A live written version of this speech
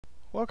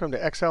Welcome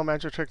to Excel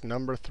Magic Trick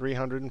number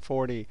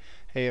 340.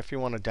 Hey, if you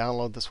want to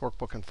download this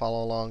workbook and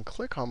follow along,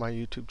 click on my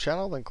YouTube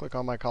channel, then click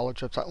on my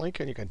college website link,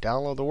 and you can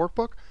download the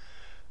workbook.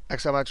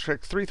 Excel Magic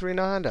Trick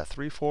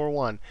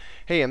 339.341.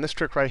 Hey, in this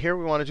trick right here,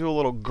 we want to do a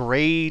little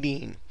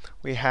grading.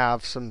 We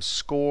have some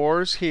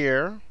scores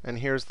here, and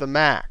here's the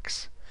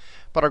max.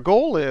 But our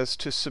goal is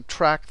to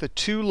subtract the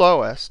two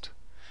lowest,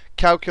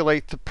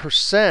 calculate the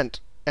percent,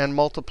 and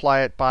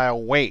multiply it by a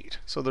weight.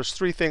 So there's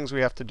three things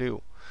we have to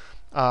do.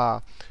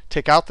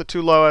 Take out the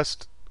two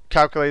lowest,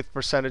 calculate the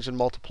percentage, and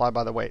multiply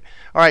by the weight.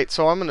 All right,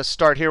 so I'm going to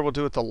start here. We'll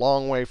do it the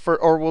long way,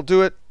 or we'll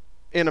do it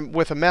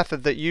with a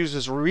method that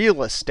uses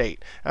real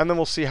estate. And then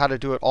we'll see how to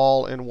do it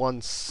all in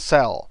one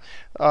cell.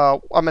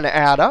 I'm going to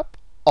add up.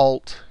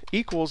 Alt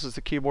equals is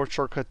the keyboard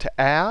shortcut to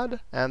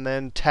add, and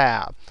then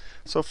tab.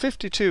 So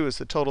 52 is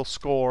the total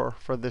score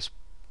for this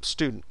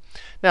student.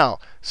 Now,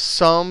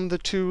 sum the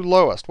two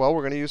lowest. Well,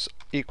 we're going to use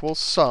equals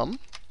sum.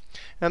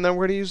 And then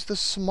we're going to use the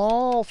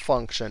small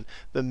function.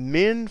 The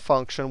min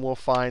function will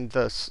find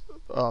the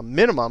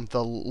minimum,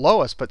 the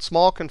lowest, but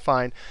small can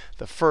find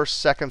the first,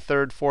 second,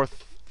 third,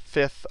 fourth,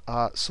 fifth,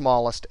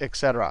 smallest,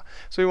 etc.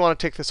 So we want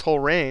to take this whole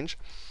range.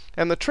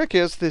 And the trick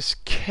is this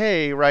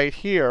k right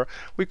here.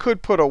 We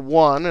could put a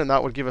 1, and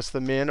that would give us the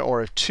min,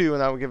 or a 2,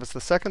 and that would give us the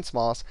second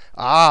smallest.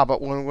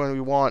 But when we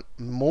want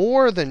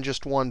more than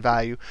just one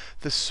value,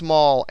 the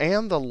small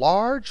and the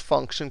large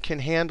function can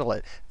handle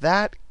it.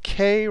 That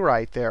k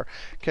right there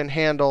can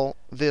handle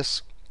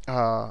this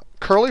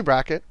curly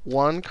bracket,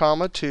 1,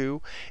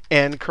 2,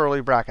 end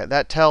curly bracket.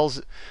 That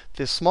tells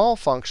the small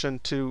function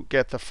to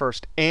get the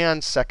first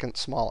and second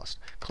smallest.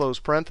 Close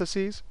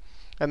parentheses.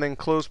 And then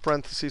close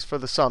parentheses for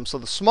the sum. So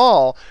the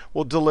small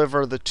will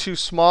deliver the two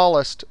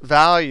smallest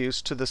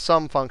values to the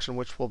sum function,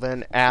 which will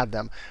then add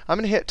them. I'm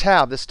going to hit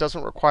tab. This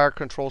doesn't require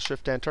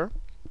Control-Shift-Enter.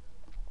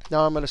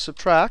 Now I'm going to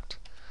subtract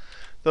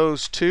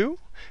those two.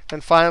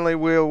 And finally,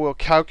 we will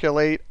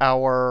calculate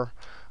our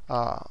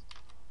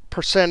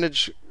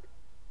percentage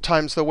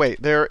times the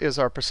weight. There is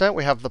our percent.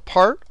 We have the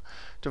part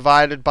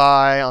divided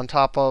by on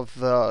top of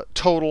the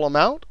total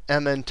amount,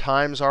 and then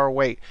times our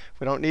weight.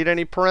 We don't need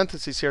any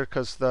parentheses here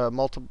because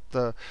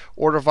the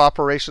order of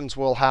operations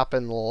will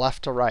happen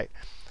left to right.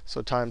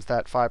 So times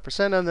that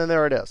 5%, and then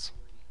there it is.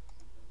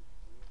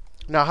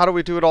 Now, how do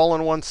we do it all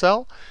in one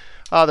cell?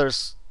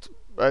 There's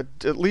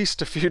at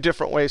least a few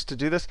different ways to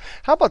do this.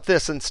 How about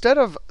this? Instead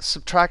of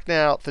subtracting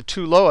out the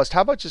two lowest,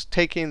 how about just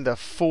taking the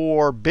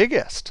four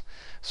biggest?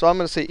 So I'm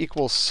going to say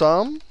equals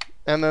sum,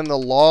 and then the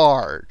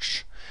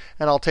large.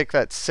 And I'll take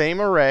that same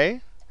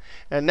array.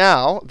 And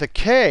now the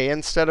k,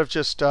 instead of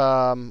just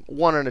 1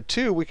 and a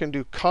 2, we can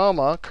do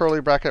comma, curly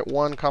bracket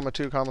 1,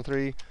 2,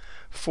 3,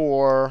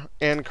 4,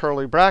 end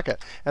curly bracket.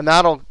 And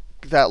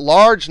that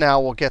large now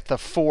will get the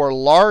four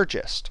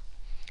largest.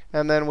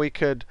 And then we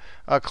could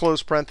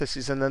close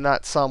parentheses, and then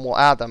that sum will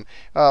add them.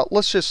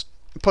 Let's just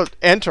put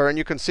enter, and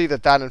you can see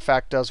that that, in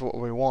fact, does what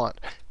we want.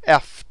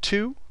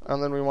 F2,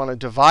 and then we want to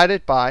divide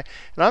it by.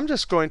 And I'm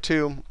just going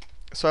to,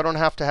 so I don't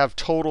have to have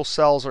total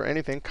cells or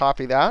anything,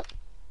 copy that.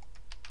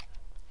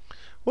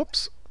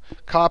 Whoops.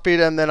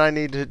 Copied, and then I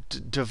need to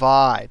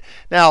divide.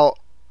 Now,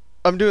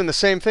 I'm doing the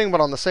same thing,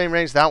 but on the same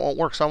range. That won't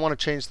work. So I want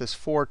to change this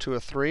 4 to a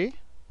 3.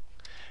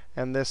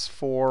 And this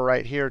 4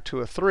 right here to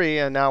a 3.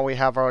 And now we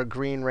have our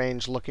green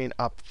range looking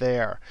up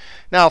there.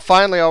 Now,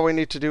 finally, all we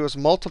need to do is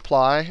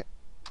multiply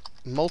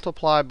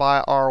by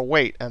our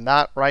weight. And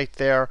that right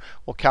there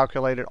will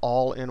calculate it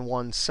all in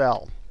one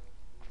cell.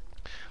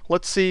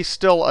 Let's see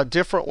still a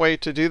different way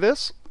to do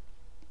this.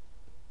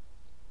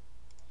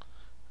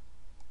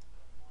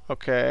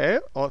 OK,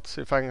 let's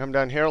see if I can come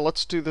down here.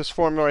 Let's do this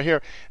formula right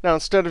here. Now,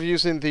 instead of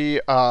using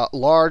the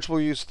large,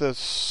 we'll use the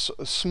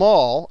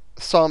small,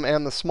 sum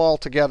and the small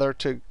together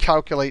to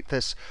calculate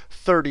this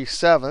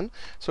 37.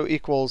 So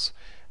equals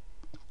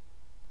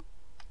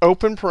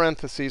open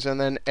parentheses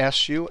and then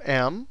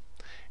SUM.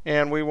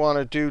 And we want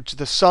to do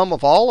the sum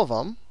of all of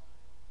them.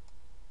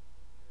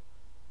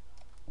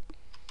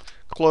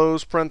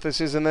 Close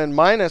parentheses, and then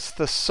minus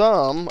the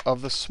sum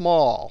of the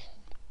small.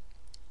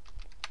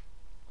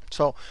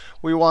 So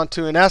we want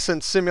to, in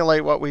essence,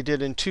 simulate what we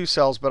did in two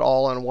cells, but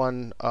all in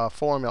one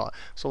formula.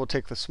 So we'll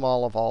take the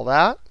small of all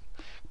that,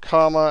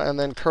 comma, and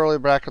then curly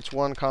brackets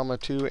 1,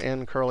 2,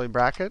 end curly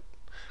bracket.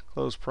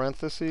 Close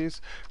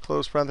parentheses,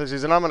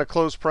 and I'm going to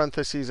close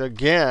parentheses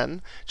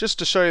again, just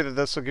to show you that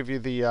this will give you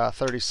the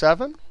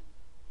 37.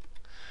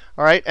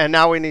 All right, and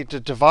now we need to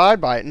divide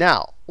by it.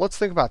 Now, let's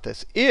think about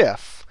this.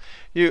 If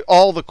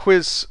all the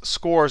quiz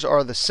scores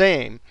are the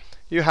same,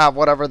 you have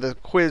whatever the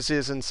quiz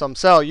is in some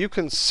cell, you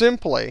can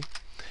simply,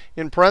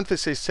 in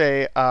parentheses,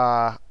 say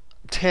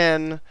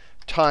 10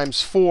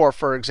 times 4,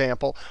 for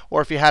example.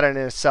 Or if you had it in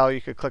a cell, you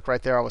could click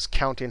right there. I was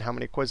counting how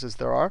many quizzes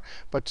there are.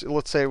 But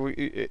let's say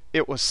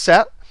it was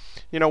set.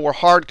 You know, we're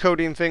hard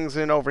coding things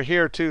in over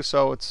here, too.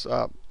 So it's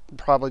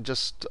probably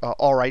just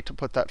all right to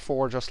put that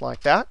 4 just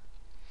like that.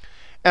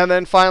 And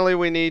then finally,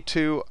 we need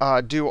to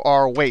do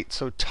our weight.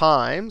 So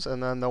times,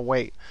 and then the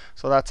weight.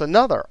 So that's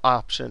another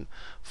option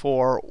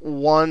for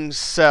one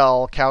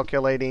cell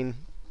calculating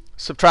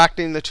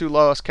subtracting the two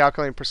lowest,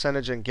 calculating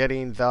percentage, and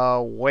getting the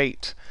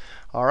weight.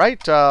 All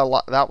right,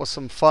 that was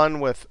some fun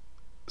with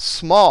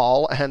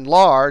small and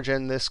large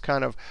and this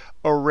kind of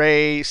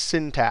array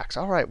syntax.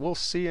 All right, we'll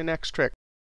see you next trick.